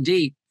dig down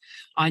deep.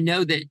 I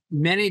know that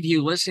many of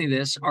you listening to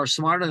this are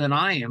smarter than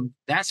I am,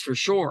 that's for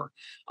sure.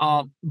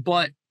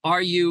 But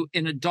are you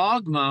in a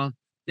dogma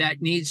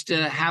that needs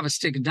to have a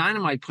stick of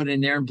dynamite put in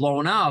there and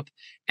blown up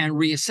and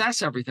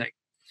reassess everything?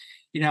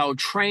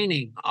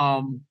 Training,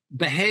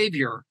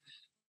 behavior,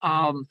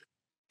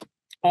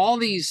 all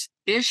these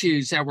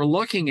issues that we're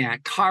looking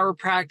at,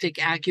 chiropractic,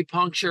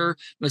 acupuncture,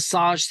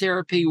 massage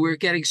therapy. We're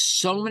getting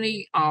so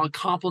many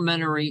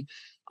complementary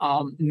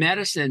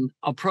medicine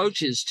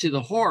approaches to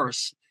the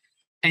horse.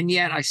 And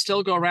yet I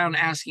still go around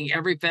asking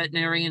every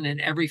veterinarian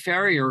and every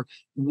farrier,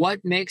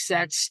 what makes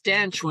that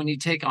stench when you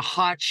take a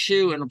hot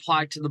shoe and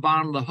apply it to the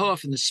bottom of the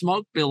hoof and the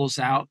smoke billows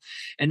out?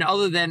 And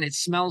other than it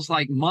smells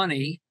like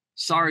money,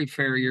 sorry,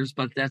 farriers,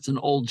 but that's an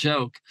old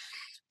joke.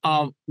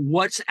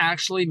 What's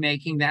actually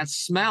making that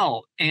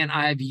smell? And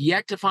I've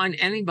yet to find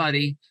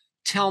anybody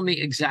tell me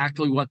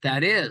exactly what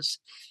that is.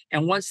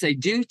 And once they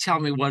do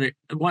tell me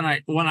when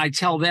I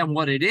tell them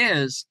what it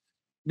is,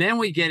 then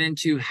we get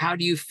into how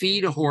do you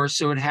feed a horse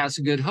so it has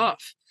a good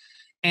hoof?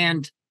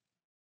 And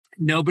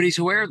nobody's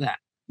aware of that.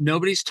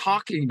 Nobody's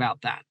talking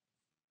about that.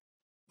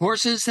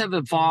 Horses have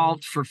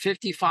evolved for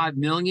 55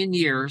 million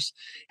years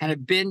and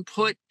have been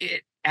put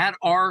at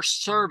our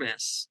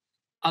service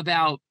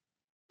about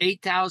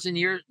 4,000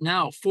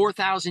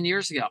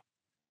 years ago,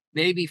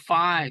 maybe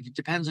 5, it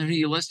depends on who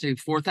you listen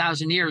to,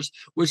 4,000 years,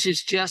 which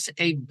is just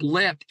a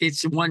blip.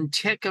 It's one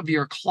tick of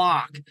your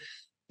clock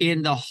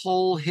in the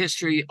whole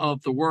history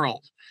of the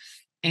world.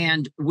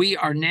 And we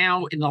are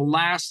now in the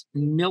last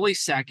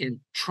millisecond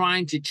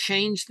trying to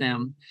change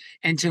them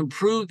and to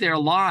improve their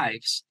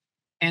lives.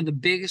 And the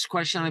biggest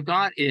question I've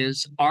got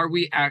is, are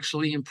we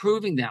actually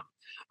improving them?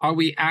 Are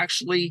we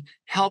actually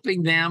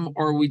helping them,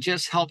 or are we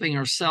just helping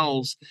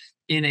ourselves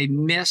in a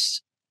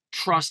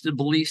mistrusted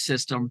belief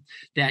system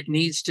that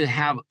needs to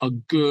have a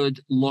good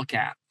look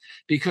at?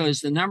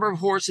 Because the number of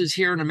horses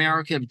here in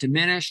America have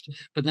diminished,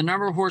 but the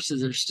number of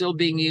horses that are still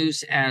being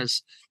used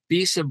as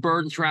beasts of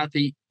burden throughout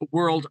the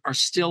world are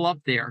still up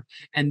there,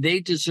 and they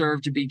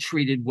deserve to be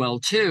treated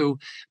well too.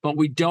 But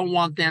we don't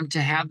want them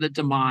to have the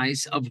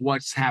demise of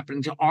what's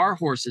happening to our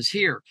horses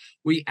here.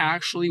 We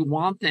actually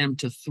want them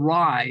to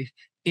thrive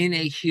in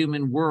a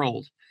human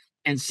world.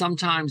 And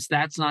sometimes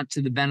that's not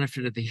to the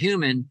benefit of the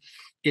human.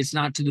 It's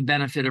not to the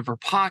benefit of her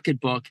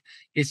pocketbook.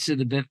 It's to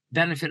the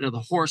benefit of the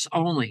horse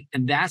only.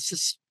 And that's the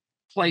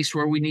place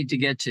where we need to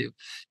get to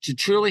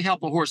truly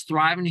help a horse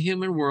thrive in the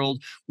human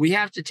world. We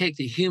have to take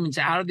the humans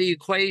out of the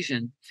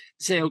equation,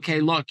 say, okay,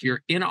 look,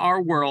 you're in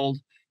our world,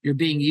 you're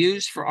being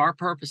used for our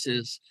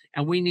purposes,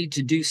 and we need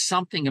to do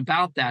something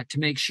about that to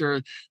make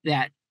sure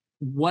that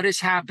what is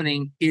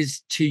happening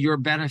is to your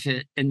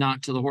benefit and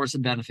not to the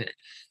horse's benefit.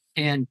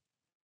 And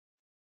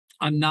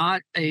I'm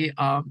not a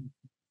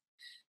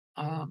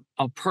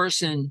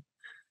person.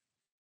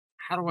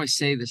 How do I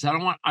say this? I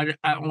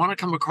want to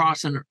come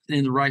across in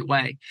the right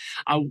way.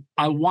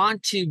 I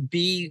want to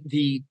be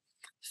the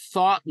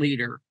thought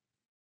leader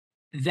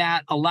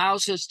that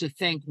allows us to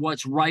think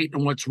what's right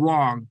and what's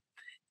wrong,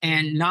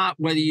 and not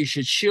whether you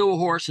should shoe a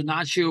horse or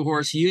not shoe a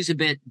horse, use a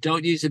bit,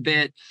 don't use a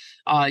bit,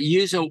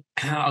 use a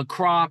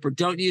crop or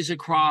don't use a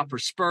crop, or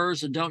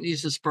spurs or don't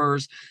use the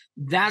spurs.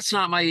 That's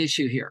not my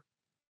issue here.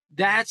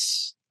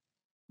 That's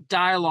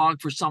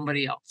dialogue for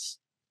somebody else.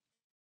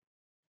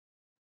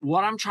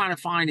 What I'm trying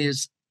to find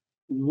is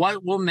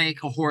what will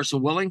make a horse a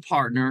willing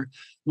partner,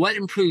 what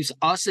improves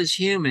us as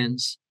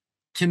humans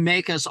to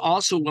make us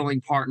also willing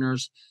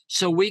partners,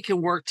 so we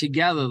can work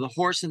together, the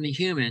horse and the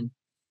human,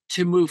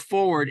 to move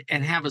forward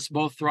and have us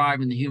both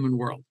thrive in the human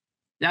world.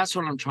 That's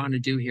what I'm trying to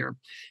do here.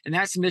 And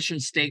that's the mission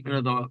statement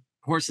of the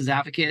Horse's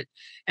Advocate.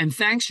 And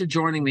thanks for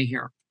joining me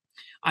here.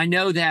 I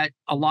know that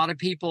a lot of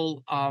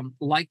people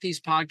like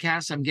these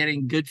podcasts. I'm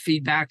getting good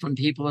feedback from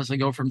people as I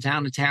go from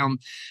town to town,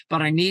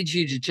 but I need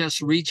you to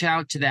just reach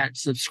out to that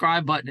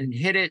subscribe button and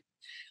hit it.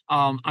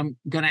 I'm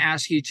going to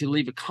ask you to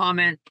leave a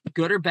comment,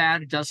 good or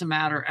bad, it doesn't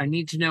matter. I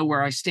need to know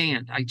where I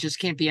stand. I just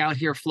can't be out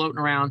here floating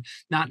around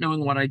not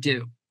knowing what I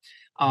do.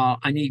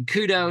 I need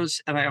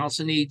kudos, and I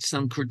also need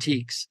some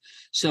critiques.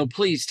 So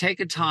please take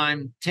a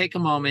time, take a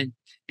moment,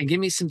 and give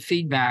me some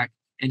feedback,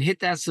 and hit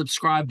that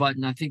subscribe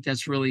button. I think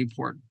that's really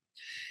important.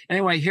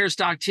 Anyway, here's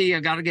Doc T.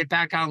 I got to get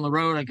back out on the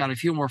road. I got a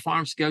few more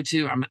farms to go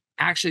to. I'm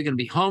actually going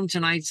to be home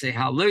tonight. Say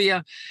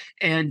hallelujah.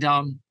 And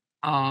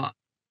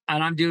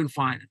I'm doing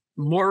fine.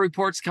 More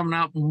reports coming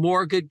up,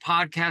 more good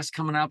podcasts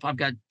coming up. I've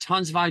got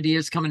tons of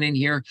ideas coming in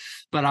here,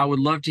 but I would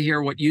love to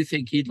hear what you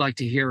think you'd like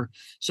to hear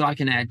so I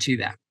can add to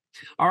that.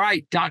 All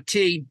right, Doc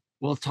T,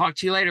 we'll talk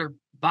to you later.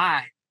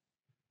 Bye.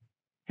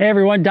 Hey,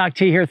 everyone. Doc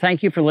T here.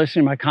 Thank you for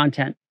listening to my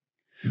content.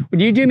 Would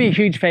you do me a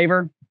huge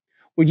favor?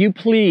 Would you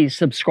please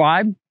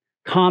subscribe,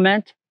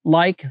 comment,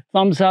 like,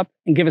 thumbs up,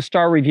 and give a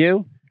star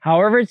review?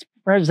 However it's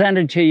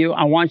presented to you,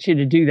 I want you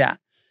to do that.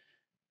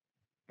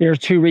 There's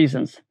two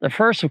reasons. The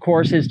first, of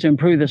course, is to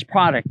improve this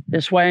product.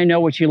 This way I know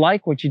what you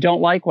like, what you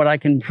don't like, what I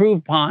can improve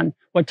upon,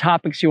 what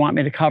topics you want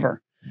me to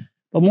cover.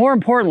 But more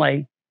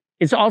importantly,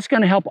 it's also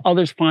going to help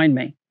others find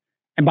me.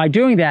 And by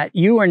doing that,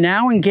 you are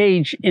now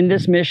engaged in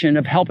this mission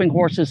of helping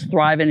horses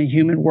thrive in a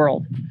human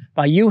world.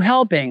 By you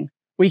helping,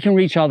 we can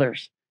reach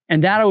others.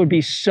 And that I would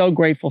be so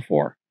grateful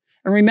for.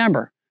 And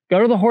remember, go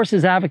to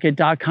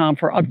thehorsesadvocate.com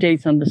for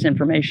updates on this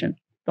information.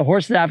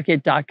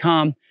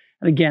 Thehorsesadvocate.com.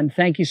 And again,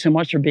 thank you so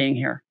much for being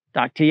here.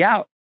 Doc T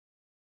out.